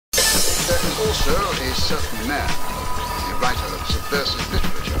also a certain man, a writer of subversive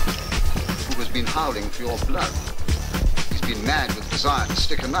literature, who has been howling for your blood. He's been mad with desire to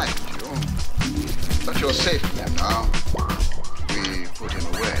stick a knife into you. But you're safe from him now. We put him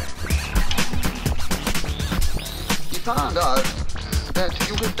away. He found out that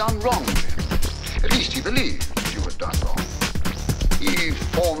you had done wrong to him. At least he believed you had done wrong. He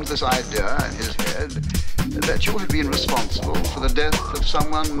formed this idea in his head that you had been responsible for the death of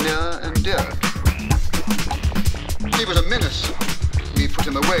someone near and dear. He was a menace. We put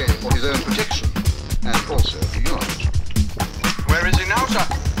him away for his own protection, and also for yours. Where is he now, sir?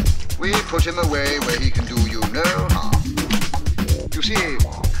 We put him away where he can do you no harm. You see,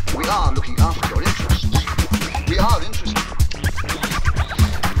 we are looking after your interests. We are interested.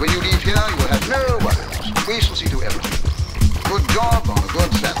 When you leave here, you will have no worries. We shall see to everything. Good job on a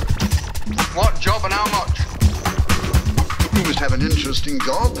good salary. What job and how much? You must have an interesting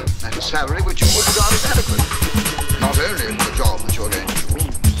job at a salary which you would regard as adequate. Not only for the job that you're going to do,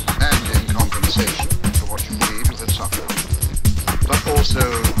 and in compensation for what you believe you have suffered, but also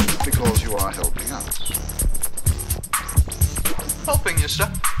because you are helping us. Helping you,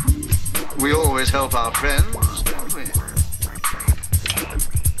 sir? We always help our friends, don't we?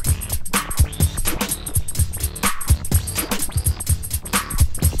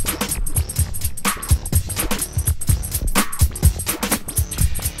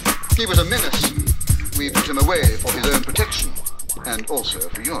 He was a menace. We put him away for his own protection, and also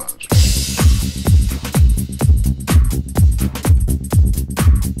for yours.